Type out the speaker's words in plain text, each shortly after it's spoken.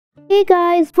Hey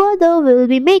guys, further we'll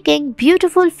be making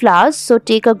beautiful flowers. So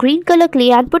take a green color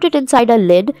clay and put it inside a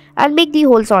lid and make the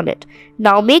holes on it.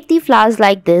 Now make the flowers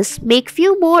like this, make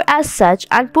few more as such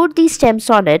and put the stems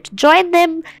on it. Join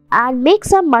them and make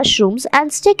some mushrooms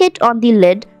and stick it on the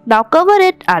lid. Now cover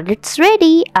it and it's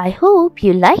ready. I hope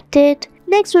you liked it.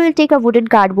 Next we will take a wooden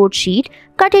cardboard sheet,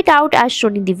 cut it out as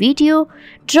shown in the video,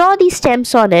 draw the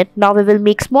stems on it. Now we will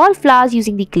make small flowers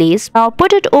using the clays. Now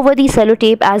put it over the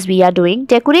sellotape as we are doing,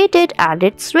 decorate it and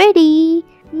it's ready.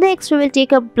 Next we will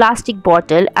take a plastic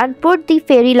bottle and put the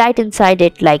fairy light inside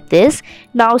it like this.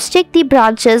 Now stick the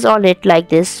branches on it like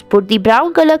this. Put the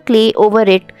brown color clay over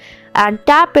it and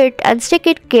tap it and stick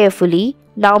it carefully.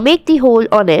 Now make the hole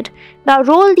on it. Now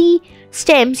roll the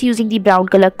stems using the brown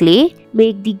color clay.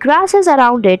 Make the grasses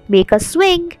around it, make a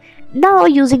swing. Now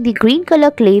using the green color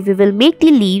clay we will make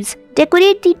the leaves,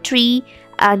 decorate the tree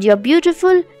and your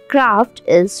beautiful craft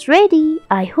is ready.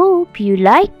 I hope you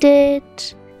liked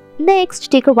it.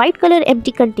 Next take a white color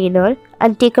empty container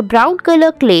and take a brown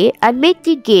color clay and make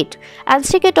the gate and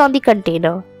stick it on the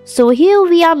container. So here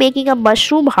we are making a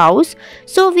mushroom house.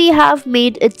 So we have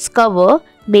made its cover.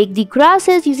 Make the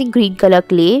grasses using green color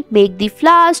clay, make the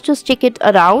flowers to stick it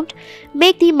around,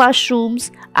 make the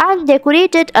mushrooms and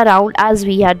decorate it around as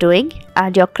we are doing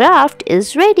and your craft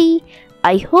is ready.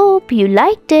 I hope you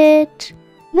liked it.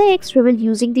 Next we will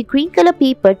using the green color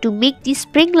paper to make the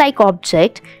spring-like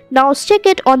object. Now stick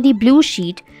it on the blue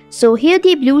sheet. So here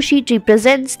the blue sheet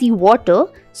represents the water.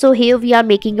 So here we are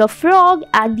making a frog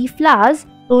and the flowers.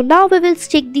 So now we will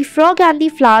stick the frog and the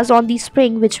flowers on the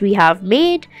spring which we have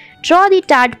made. Draw the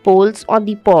tadpoles on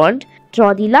the pond.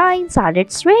 Draw the lines and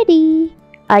it's ready.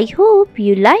 I hope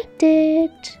you liked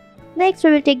it. Next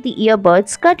we will take the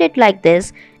earbuds, cut it like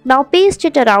this. Now paste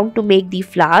it around to make the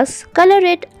flowers. Color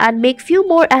it and make few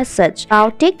more as such. Now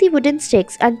take the wooden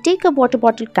sticks and take a water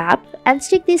bottle cap and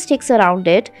stick these sticks around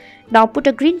it. Now put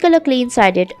a green color clay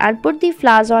inside it and put the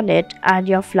flowers on it and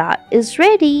your flower is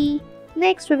ready.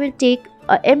 Next we will take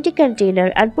an empty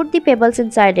container and put the pebbles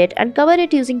inside it and cover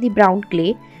it using the brown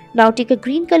clay. Now take a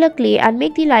green color clay and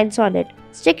make the lines on it.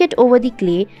 Stick it over the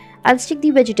clay and stick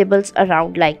the vegetables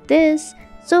around like this.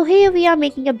 So here we are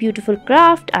making a beautiful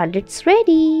craft and it's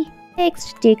ready.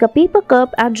 Next take a paper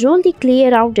cup and roll the clay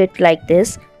around it like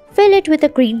this. Fill it with a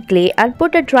green clay and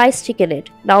put a dry stick in it.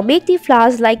 Now make the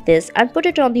flowers like this and put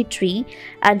it on the tree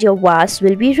and your vase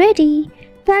will be ready.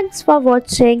 Thanks for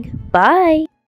watching. Bye.